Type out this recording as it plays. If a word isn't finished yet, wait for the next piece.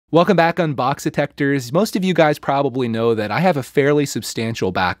Welcome back on Brickitectors. Most of you guys probably know that I have a fairly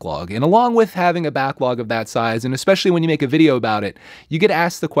substantial backlog, and along with having a backlog of that size, and especially when you make a video about it, you get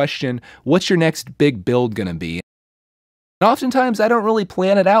asked the question, what's your next big build gonna be? And oftentimes I don't really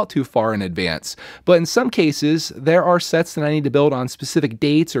plan it out too far in advance, but in some cases there are sets that I need to build on specific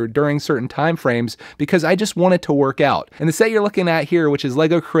dates or during certain time frames because I just want it to work out. And the set you're looking at here, which is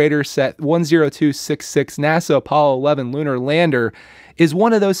LEGO Creator Set 10266 NASA Apollo 11 Lunar Lander, is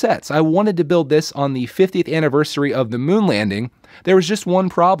one of those sets. I wanted to build this on the 50th anniversary of the moon landing. There was just one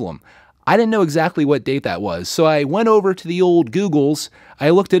problem. I didn't know exactly what date that was, so I went over to the old Googles, I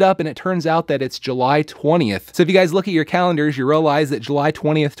looked it up, and it turns out that it's July 20th. So if you guys look at your calendars, you realize that July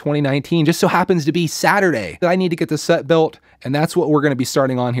 20th, 2019 just so happens to be Saturday. I need to get this set built, and that's what we're gonna be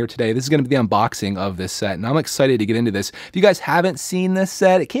starting on here today. This is gonna be the unboxing of this set, and I'm excited to get into this. If you guys haven't seen this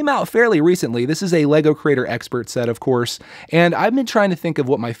set, it came out fairly recently. This is a LEGO Creator Expert set, of course, and I've been trying to think of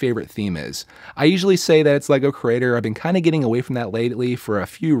what my favorite theme is. I usually say that it's LEGO Creator. I've been kind of getting away from that lately for a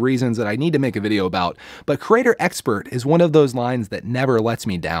few reasons that I need to make a video about, but Creator Expert is one of those lines that never lets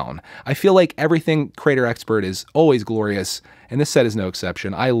me down. I feel like everything Creator Expert is always glorious, and this set is no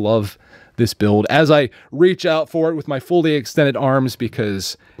exception. I love this build as I reach out for it with my fully extended arms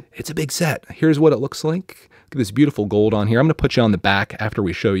because it's a big set. Here's what it looks like. Look at this beautiful gold on here. I'm gonna put you on the back after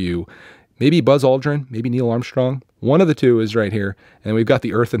we show you maybe Buzz Aldrin, maybe Neil Armstrong. One of the two is right here, and we've got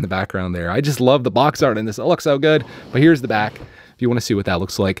the Earth in the background there. I just love the box art in this. It looks so good, but here's the back. If you want to see what that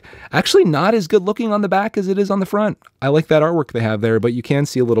looks like. Actually not as good looking on the back as it is on the front. I like that artwork they have there, but you can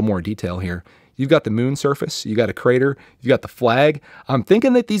see a little more detail here. You've got the moon surface, you got a crater, you've got the flag. I'm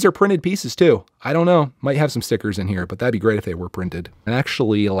thinking that these are printed pieces too. I don't know, might have some stickers in here, but that'd be great if they were printed. It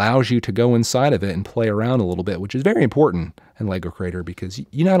actually allows you to go inside of it and play around a little bit, which is very important in LEGO Creator because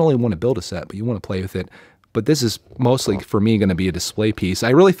you not only want to build a set, but you want to play with it. But this is mostly, for me, gonna be a display piece. I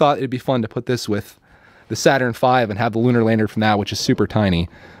really thought it'd be fun to put this with the Saturn V and have the lunar lander from that, which is super tiny.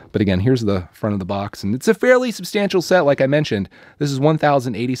 But again, here's the front of the box, and it's a fairly substantial set, like I mentioned. This is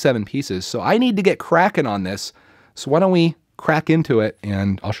 1,087 pieces, so I need to get cracking on this. So why don't we crack into it,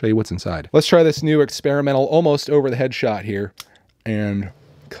 and I'll show you what's inside. Let's try this new experimental, almost over-the-head shot here, and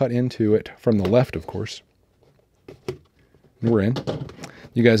cut into it from the left, of course. And we're in.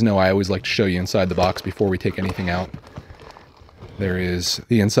 You guys know I always like to show you inside the box before we take anything out. There is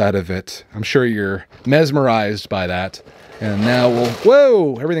the inside of it. I'm sure you're mesmerized by that. And now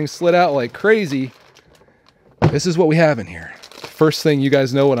whoa, everything slid out like crazy. This is what we have in here. First thing, you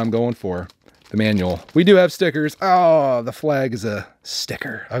guys know what I'm going for, the manual. We do have stickers. Oh, the flag is a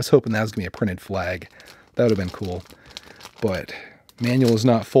sticker. I was hoping that was gonna be a printed flag. That would have been cool. But manual is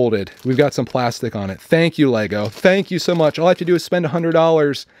not folded. We've got some plastic on it. Thank you, LEGO. Thank you so much. All I have to do is spend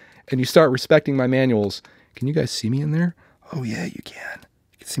 $100 and you start respecting my manuals. Can you guys see me in there? Oh yeah, you can.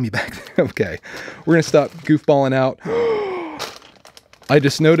 You can see me back there. Okay, we're gonna stop goofballing out. I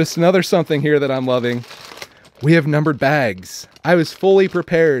just noticed another something here that I'm loving. We have numbered bags. I was fully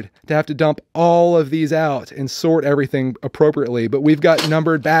prepared to have to dump all of these out and sort everything appropriately, but we've got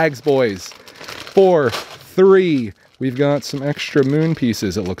numbered bags, boys. 4, 3. We've got some extra moon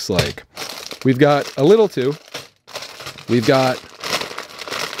pieces, it looks like. We've got a little 2. We've got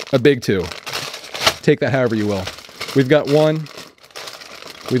a big 2. Take that however you will. We've got 1.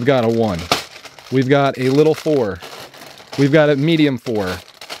 We've got a 1. We've got a little 4. We've got a medium 4.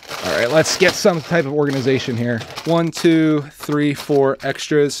 All right, let's get some type of organization here. 1, 2, 3, 4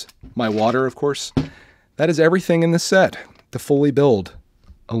 extras. My water, of course. That is everything in this set to fully build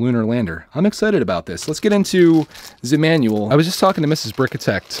a lunar lander. I'm excited about this. Let's get into the manual. I was just talking to Mrs.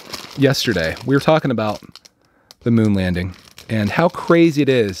 Brickitect yesterday. We were talking about the moon landing and how crazy it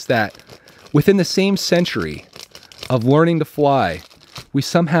is that within the same century of learning to fly, we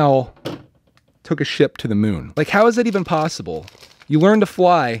somehow took a ship to the moon. Like, how is that even possible? You learn to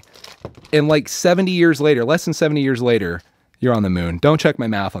fly, and like 70 years later, less than 70 years later, you're on the moon. Don't check my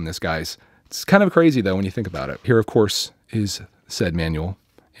math on this, guys. It's kind of crazy, though, when you think about it. Here, of course, is said manual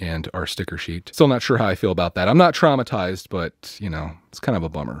and our sticker sheet. Still not sure how I feel about that. I'm not traumatized, but, you know, it's kind of a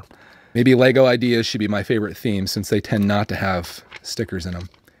bummer. Maybe LEGO ideas should be my favorite theme since they tend not to have stickers in them.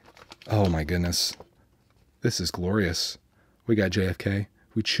 Oh, my goodness. This is glorious. We got JFK.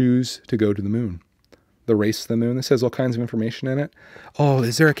 We choose to go to the moon. The race to the moon. This has all kinds of information in it. Oh,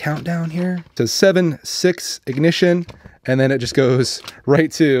 is there a countdown here? It says 7, 6, ignition, and then it just goes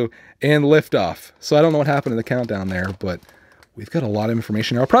right to and liftoff. So I don't know what happened to the countdown there, but we've got a lot of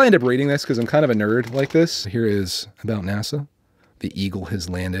information. I'll probably end up reading this because I'm kind of a nerd like this. Here is about NASA. The Eagle has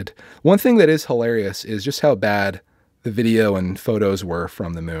landed. One thing that is hilarious is just how bad the video and photos were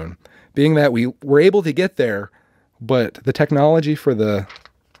from the moon. Being that we were able to get there, but the technology for the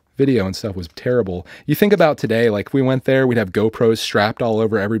video and stuff was terrible. You think about today, like if we went there, we'd have GoPros strapped all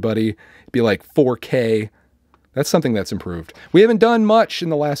over everybody. It'd be like 4K. That's something that's improved. We haven't done much in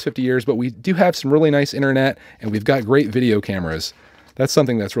the last 50 years, but we do have some really nice internet, and we've got great video cameras. That's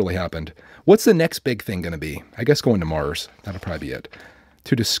something that's really happened. What's the next big thing going to be? I guess going to Mars. That'll probably be it.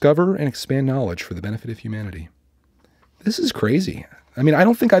 To discover and expand knowledge for the benefit of humanity. This is crazy. I mean, I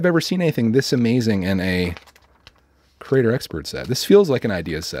don't think I've ever seen anything this amazing in a creator expert set. This feels like an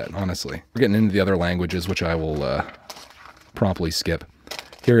idea set, honestly. We're getting into the other languages, which I will promptly skip.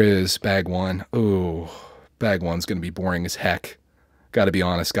 Here is bag one. Oh, bag one's going to be boring as heck. Got to be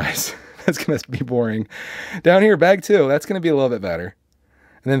honest, guys. That's going to be boring. Down here, bag two. That's going to be a little bit better.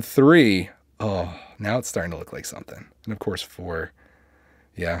 And then three. Oh, now it's starting to look like something. And of course, four.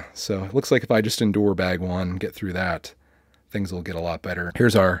 Yeah, so it looks like if I just endure bag one, get through that, things will get a lot better.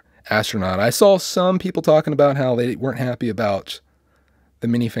 Here's our astronaut. I saw some people talking about how they weren't happy about the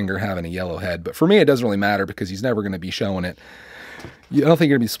minifinger having a yellow head, but for me it doesn't really matter because he's never going to be showing it. I don't think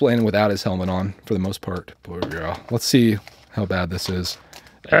you're going to be displaying without his helmet on for the most part. But yeah, let's see how bad this is.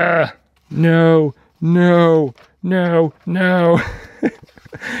 No, no, no, no.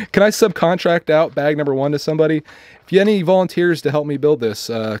 Can I subcontract out bag number one to somebody? If you have any volunteers to help me build this,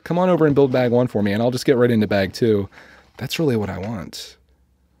 come on over and build bag one for me, and I'll just get right into bag two. That's really what I want.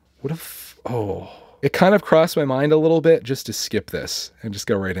 What if, oh, it kind of crossed my mind a little bit just to skip this and just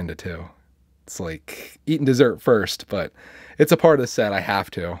go right into two. It's like eating dessert first, but it's a part of the set. I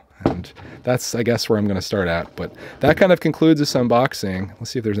have to. And that's, I guess, where I'm going to start at. But that kind of concludes this unboxing.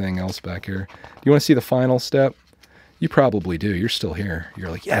 Let's see if there's anything else back here. Do you want to see the final step? You probably do. You're still here. You're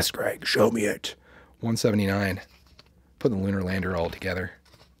like, yes, Greg, show me it. 179. Putting the lunar lander all together.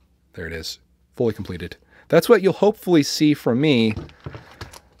 There it is. Fully completed. That's what you'll hopefully see from me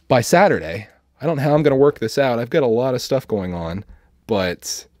by Saturday. I don't know how I'm going to work this out. I've got a lot of stuff going on.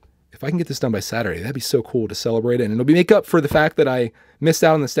 But if I can get this done by Saturday, that'd be so cool to celebrate it. And it'll be make up for the fact that I missed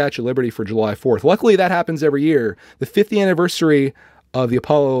out on the Statue of Liberty for July 4th. Luckily, that happens every year. The 50th anniversary of the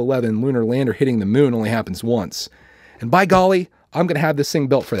Apollo 11 lunar lander hitting the moon only happens once. And by golly, I'm going to have this thing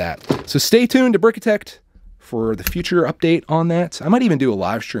built for that. So stay tuned to Brickitect for the future update on that. I might even do a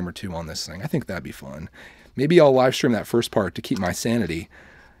live stream or two on this thing. I think that'd be fun. Maybe I'll live stream that first part to keep my sanity.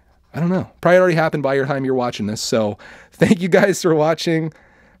 I don't know. Probably already happened by your time you're watching this. So thank you guys for watching.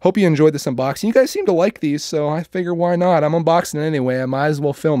 Hope you enjoyed this unboxing. You guys seem to like these, so I figure why not? I'm unboxing it anyway. I might as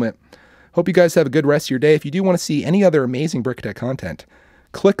well film it. Hope you guys have a good rest of your day. If you do want to see any other amazing Brickitect content,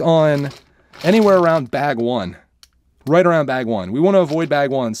 click on anywhere around bag one. Right around bag one. We want to avoid bag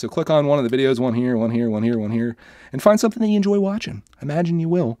one, so click on one of the videos, one here, one here, one here, one here, and find something that you enjoy watching. Imagine you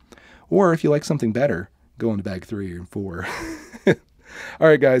will. Or if you like something better, go into bag 3 or 4. All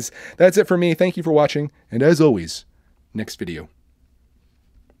right, guys, that's it for me. Thank you for watching, and as always, next video.